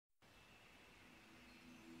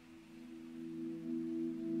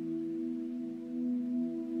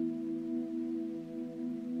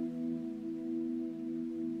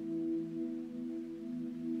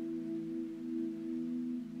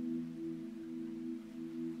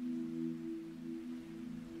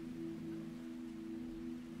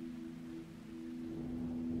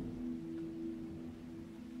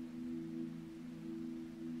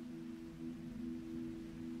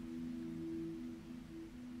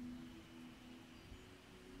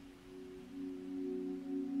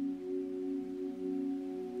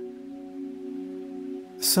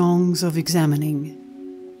Songs of Examining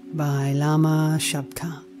by Lama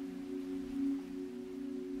Shabkar.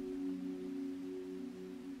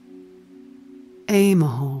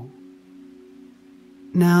 Amaho.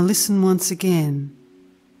 Now listen once again,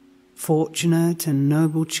 fortunate and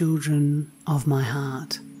noble children of my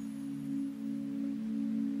heart.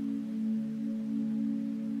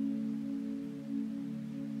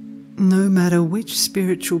 No matter which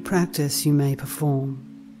spiritual practice you may perform,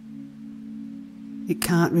 it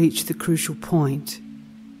can't reach the crucial point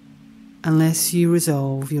unless you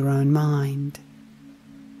resolve your own mind.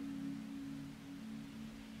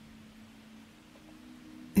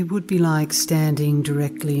 It would be like standing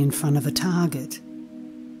directly in front of a target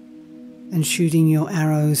and shooting your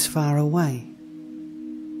arrows far away.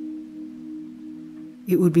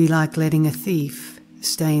 It would be like letting a thief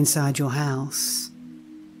stay inside your house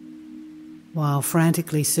while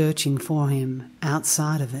frantically searching for him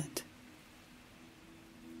outside of it.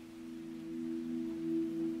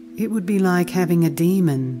 It would be like having a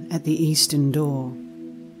demon at the eastern door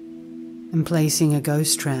and placing a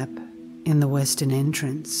ghost trap in the western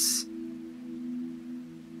entrance.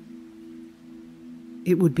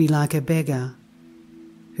 It would be like a beggar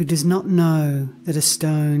who does not know that a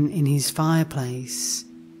stone in his fireplace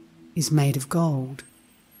is made of gold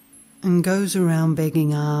and goes around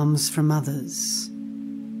begging alms from others.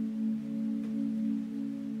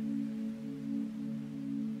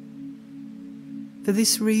 For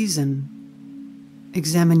this reason,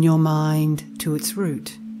 examine your mind to its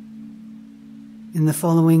root in the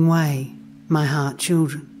following way, my heart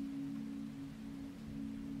children.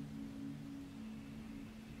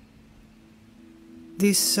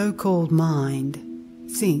 This so-called mind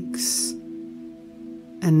thinks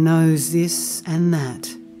and knows this and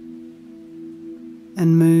that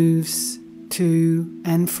and moves to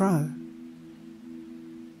and fro.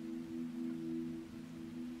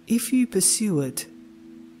 If you pursue it,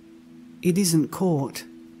 it isn't caught,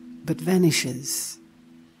 but vanishes,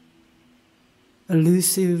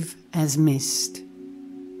 elusive as mist.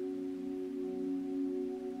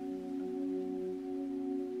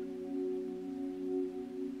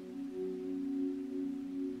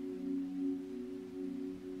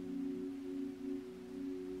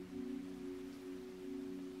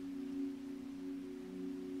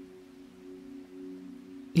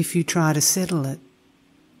 If you try to settle it,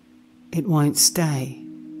 it won't stay,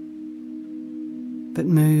 but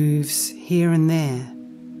moves here and there,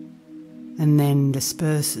 and then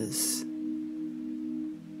disperses.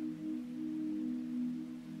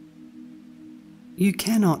 You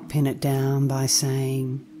cannot pin it down by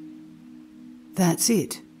saying, "That's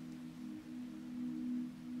it."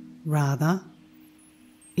 Rather,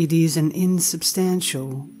 it is an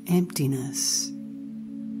insubstantial emptiness.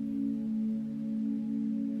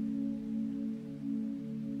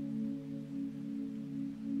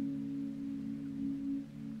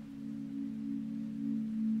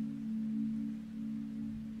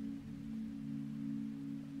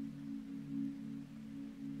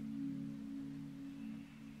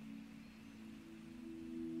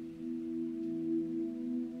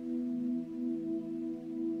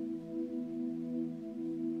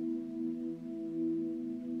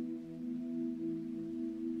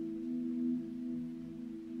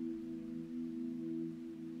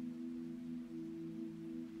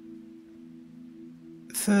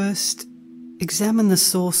 First, examine the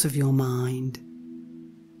source of your mind,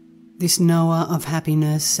 this knower of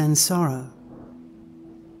happiness and sorrow.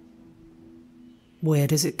 Where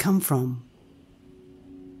does it come from?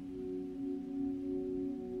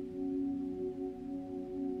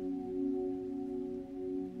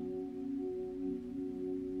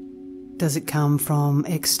 Does it come from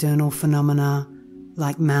external phenomena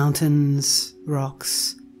like mountains,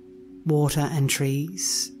 rocks, water and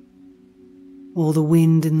trees, or the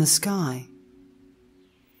wind in the sky?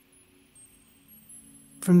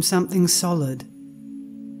 From something solid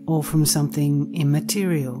or from something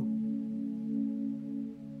immaterial?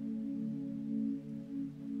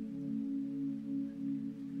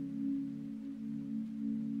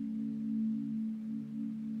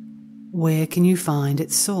 Where can you find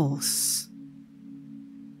its source?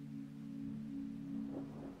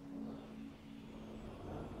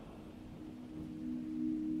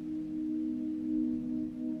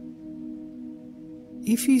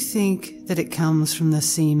 If you think that it comes from the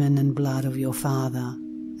semen and blood of your father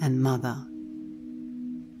and mother,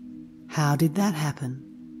 how did that happen?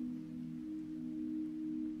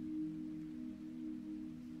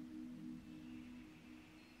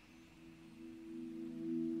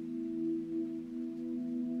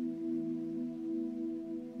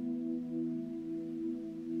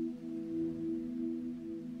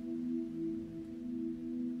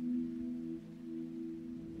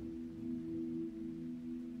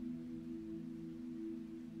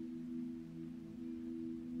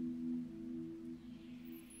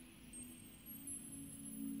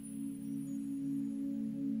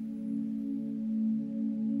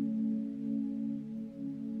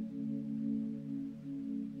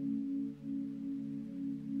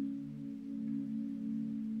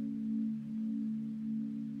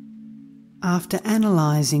 After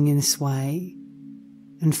analysing in this way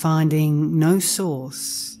and finding no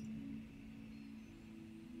source,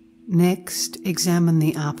 next examine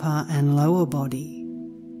the upper and lower body.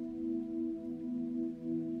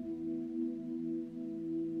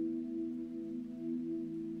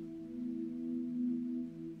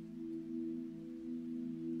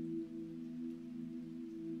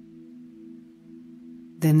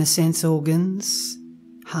 Then the sense organs,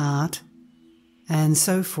 heart, and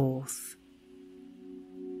so forth.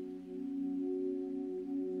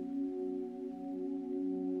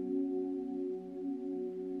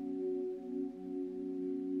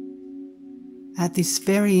 At this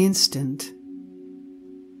very instant,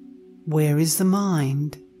 where is the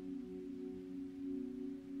mind?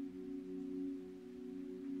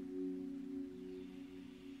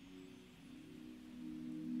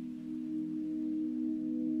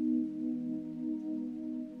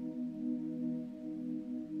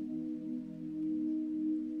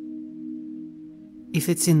 If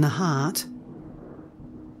it's in the heart,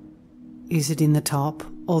 is it in the top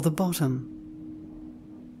or the bottom?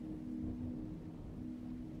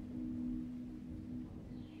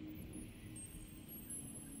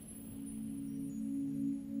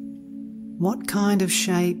 What kind of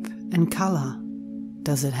shape and colour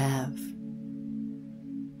does it have?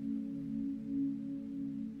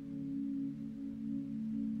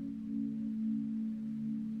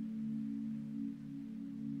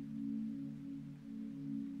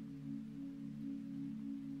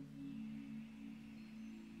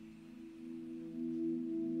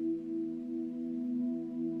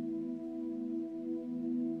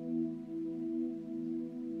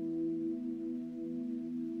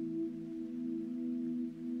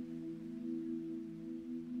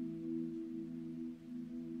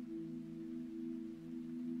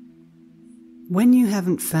 When you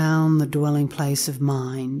haven't found the dwelling place of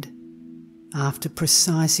mind after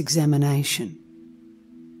precise examination,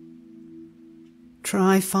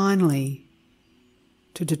 try finally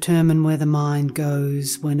to determine where the mind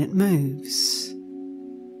goes when it moves.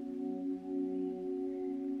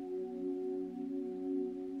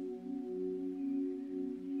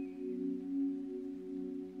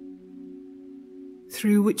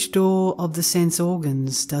 Through which door of the sense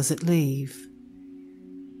organs does it leave?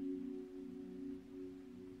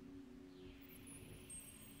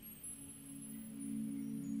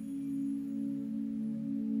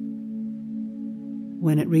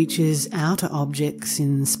 When it reaches outer objects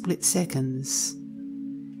in split seconds,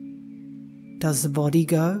 does the body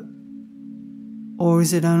go, or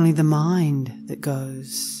is it only the mind that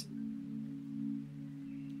goes?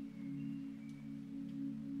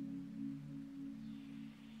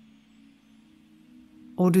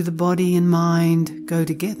 Or do the body and mind go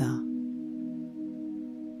together?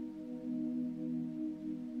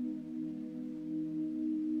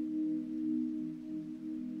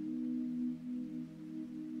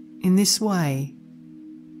 In this way,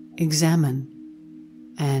 examine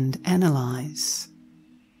and analyze.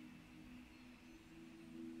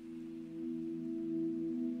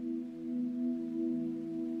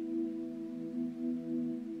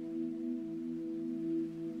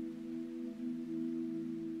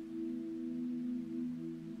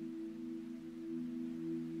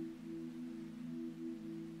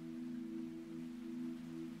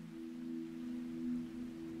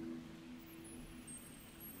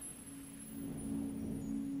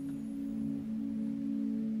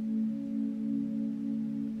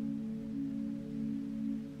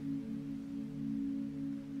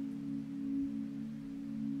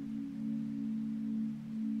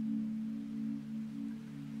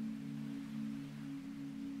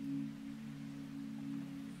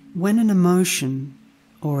 When an emotion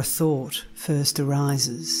or a thought first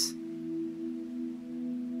arises,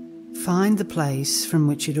 find the place from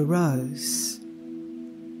which it arose.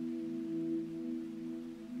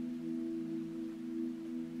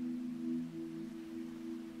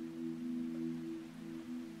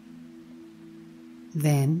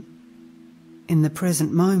 Then, in the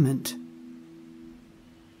present moment,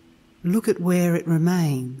 look at where it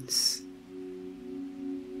remains,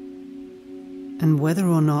 and whether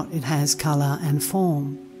or not it has colour and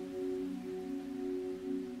form.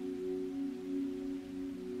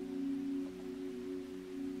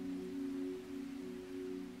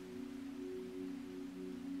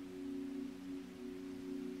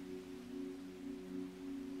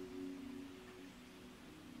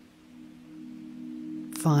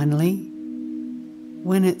 Finally,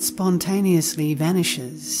 when it spontaneously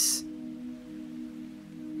vanishes,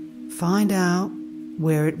 find out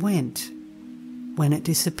where it went when it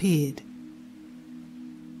disappeared.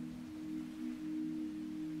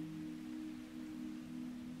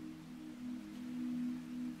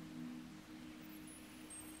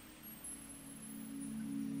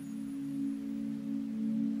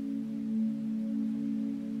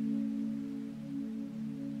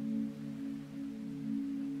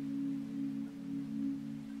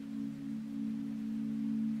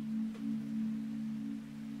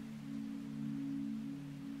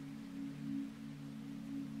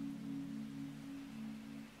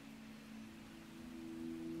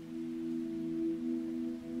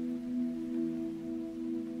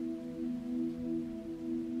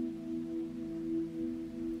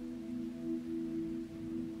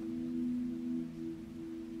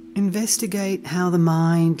 Investigate how the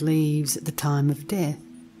mind leaves at the time of death.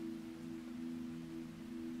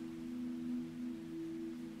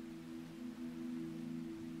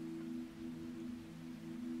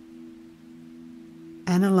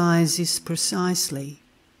 Analyze this precisely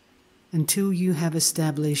until you have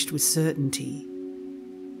established with certainty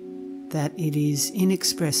that it is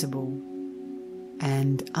inexpressible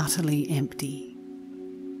and utterly empty.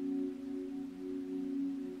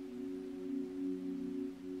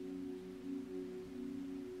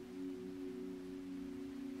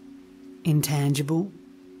 Intangible,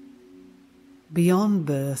 beyond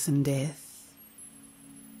birth and death,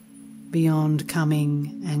 beyond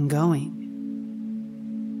coming and going.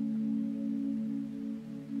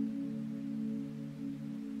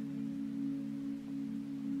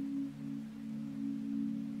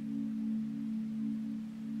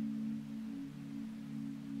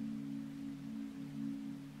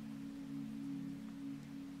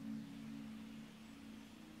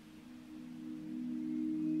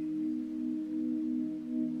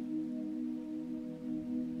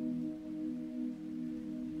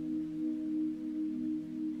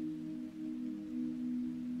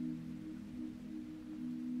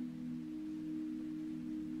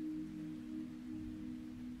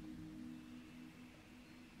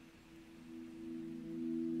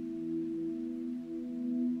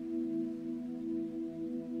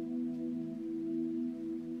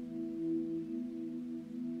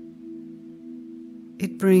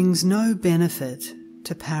 It brings no benefit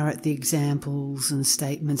to parrot the examples and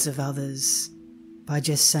statements of others by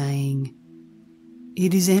just saying,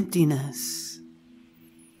 "It is emptiness."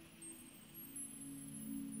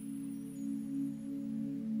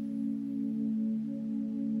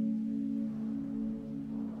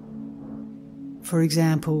 For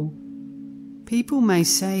example, people may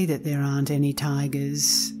say that there aren't any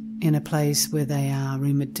tigers in a place where they are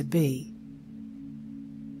rumoured to be.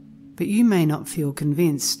 But you may not feel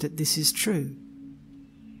convinced that this is true.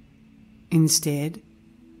 Instead,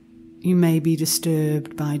 you may be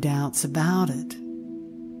disturbed by doubts about it.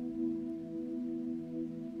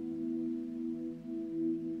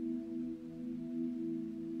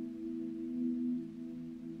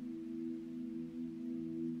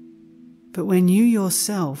 But when you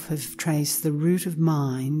yourself have traced the root of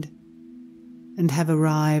mind and have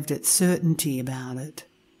arrived at certainty about it,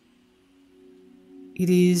 it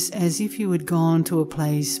is as if you had gone to a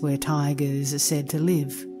place where tigers are said to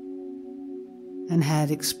live and had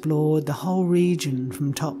explored the whole region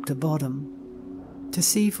from top to bottom to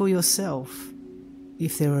see for yourself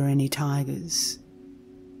if there were any tigers.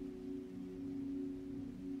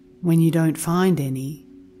 When you don't find any,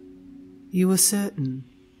 you are certain,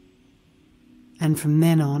 and from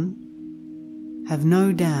then on have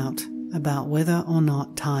no doubt about whether or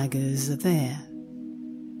not tigers are there.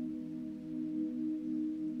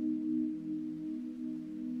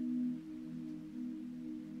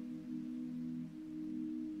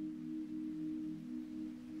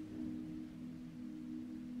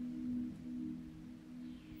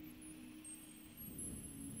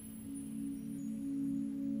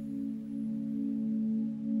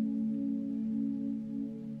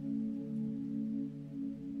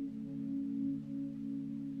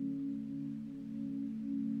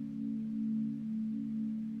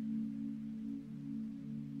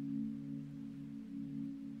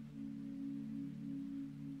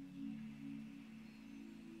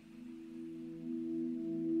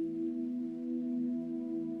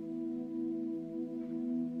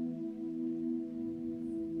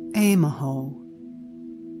 Emaho.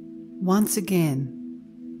 Once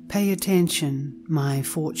again, pay attention, my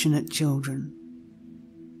fortunate children.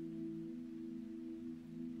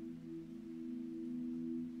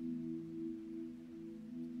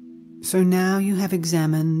 So now you have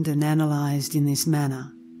examined and analysed in this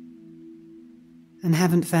manner, and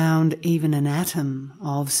haven't found even an atom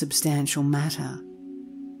of substantial matter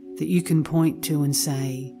that you can point to and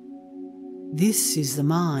say, "This is the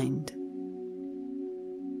mind."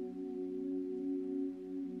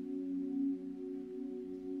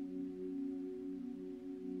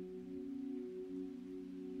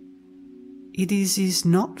 It is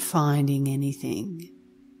not finding anything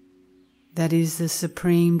that is the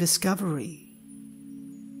supreme discovery.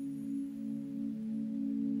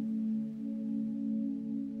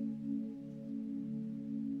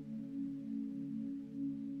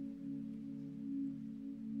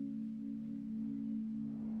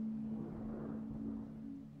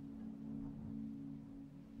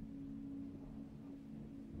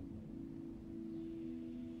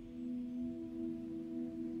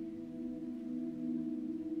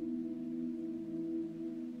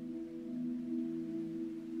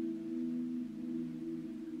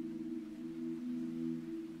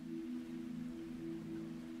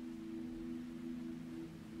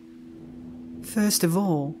 First of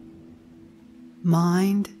all,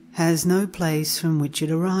 mind has no place from which it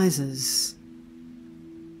arises.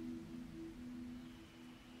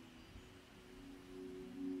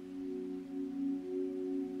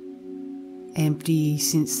 Empty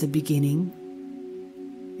since the beginning,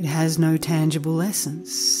 it has no tangible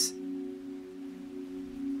essence.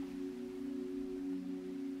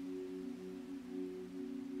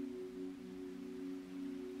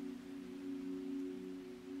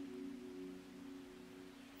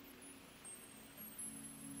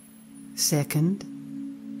 Second,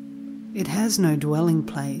 it has no dwelling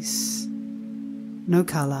place, no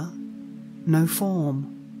colour, no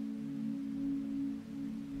form.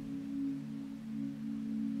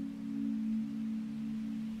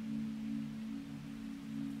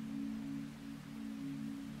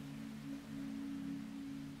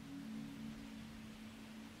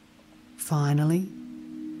 Finally,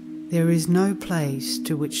 there is no place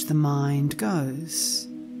to which the mind goes,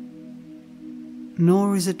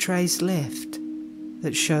 nor is a trace left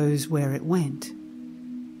that shows where it went.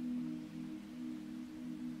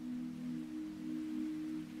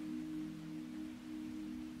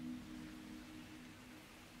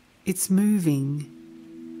 Its moving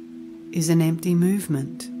is an empty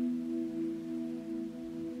movement.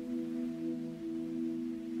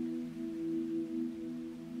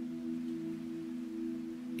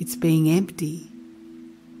 Its being empty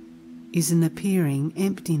is an appearing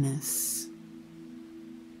emptiness.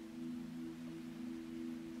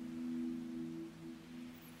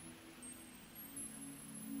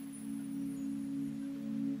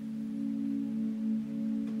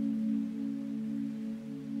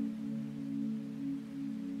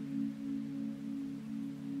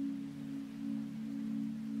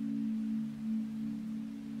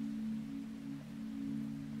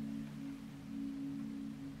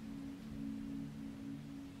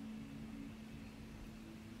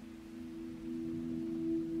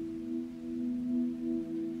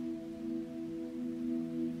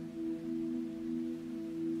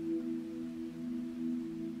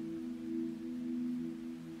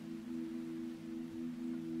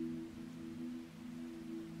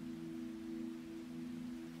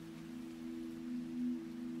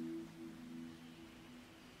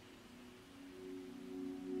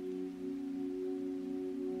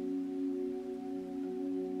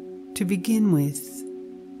 To begin with,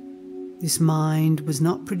 this mind was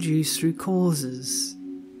not produced through causes.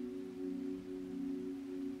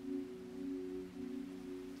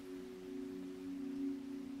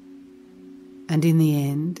 And in the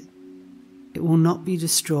end, it will not be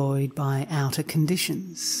destroyed by outer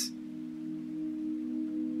conditions.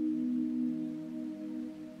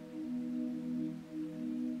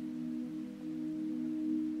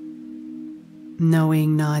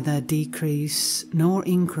 Knowing neither decrease nor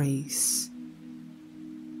increase,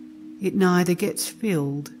 it neither gets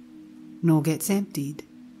filled nor gets emptied.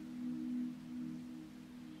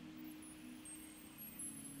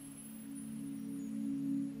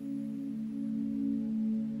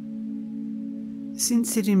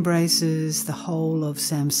 Since it embraces the whole of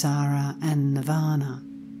samsara and nirvana,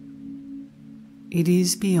 it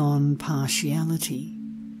is beyond partiality.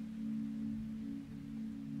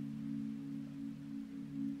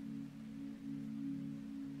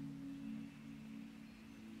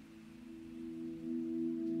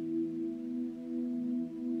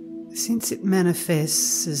 Since it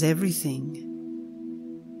manifests as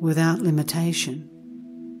everything, without limitation,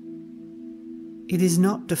 it is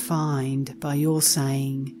not defined by your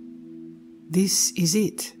saying, "This is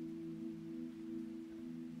it."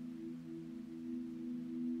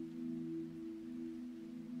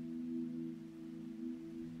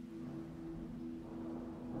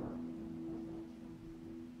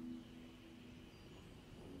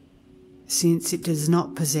 Since it does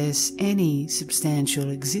not possess any substantial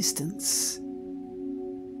existence,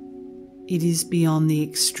 it is beyond the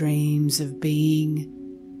extremes of being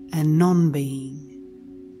and non-being.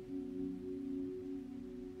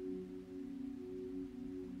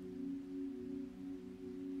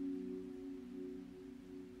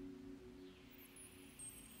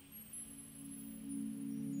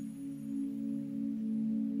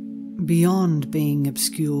 Beyond being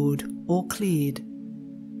obscured or cleared,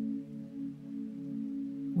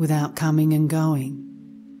 without coming and going.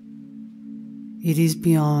 It is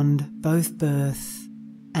beyond both birth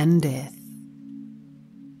and death.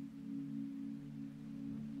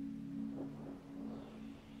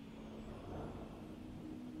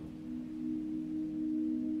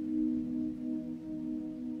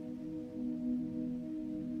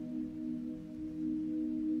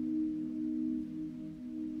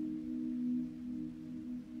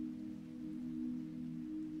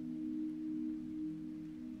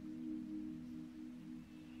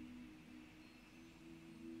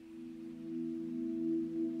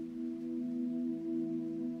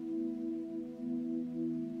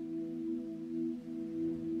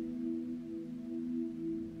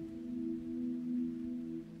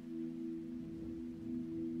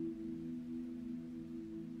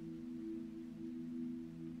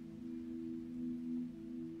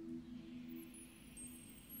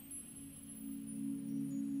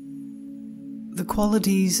 The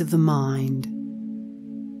qualities of the mind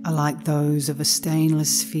are like those of a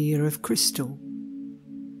stainless sphere of crystal.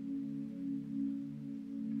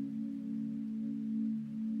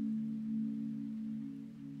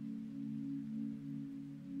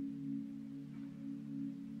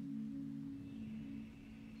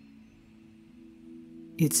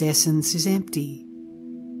 Its essence is empty.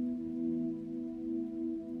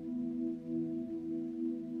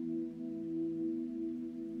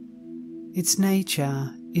 Its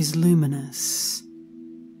nature is luminous.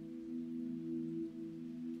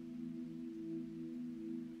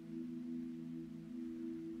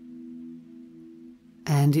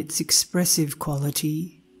 And its expressive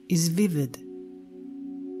quality is vivid.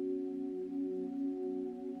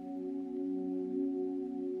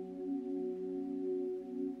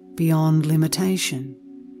 Beyond limitation.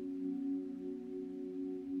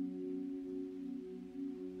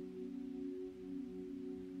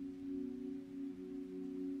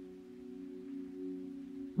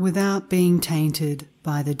 Without being tainted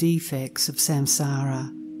by the defects of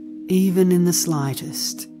samsara, even in the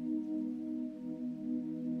slightest.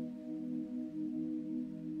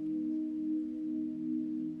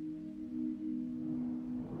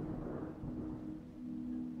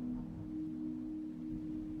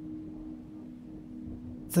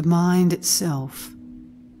 The mind itself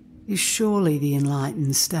is surely the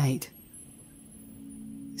enlightened state,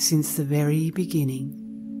 since the very beginning.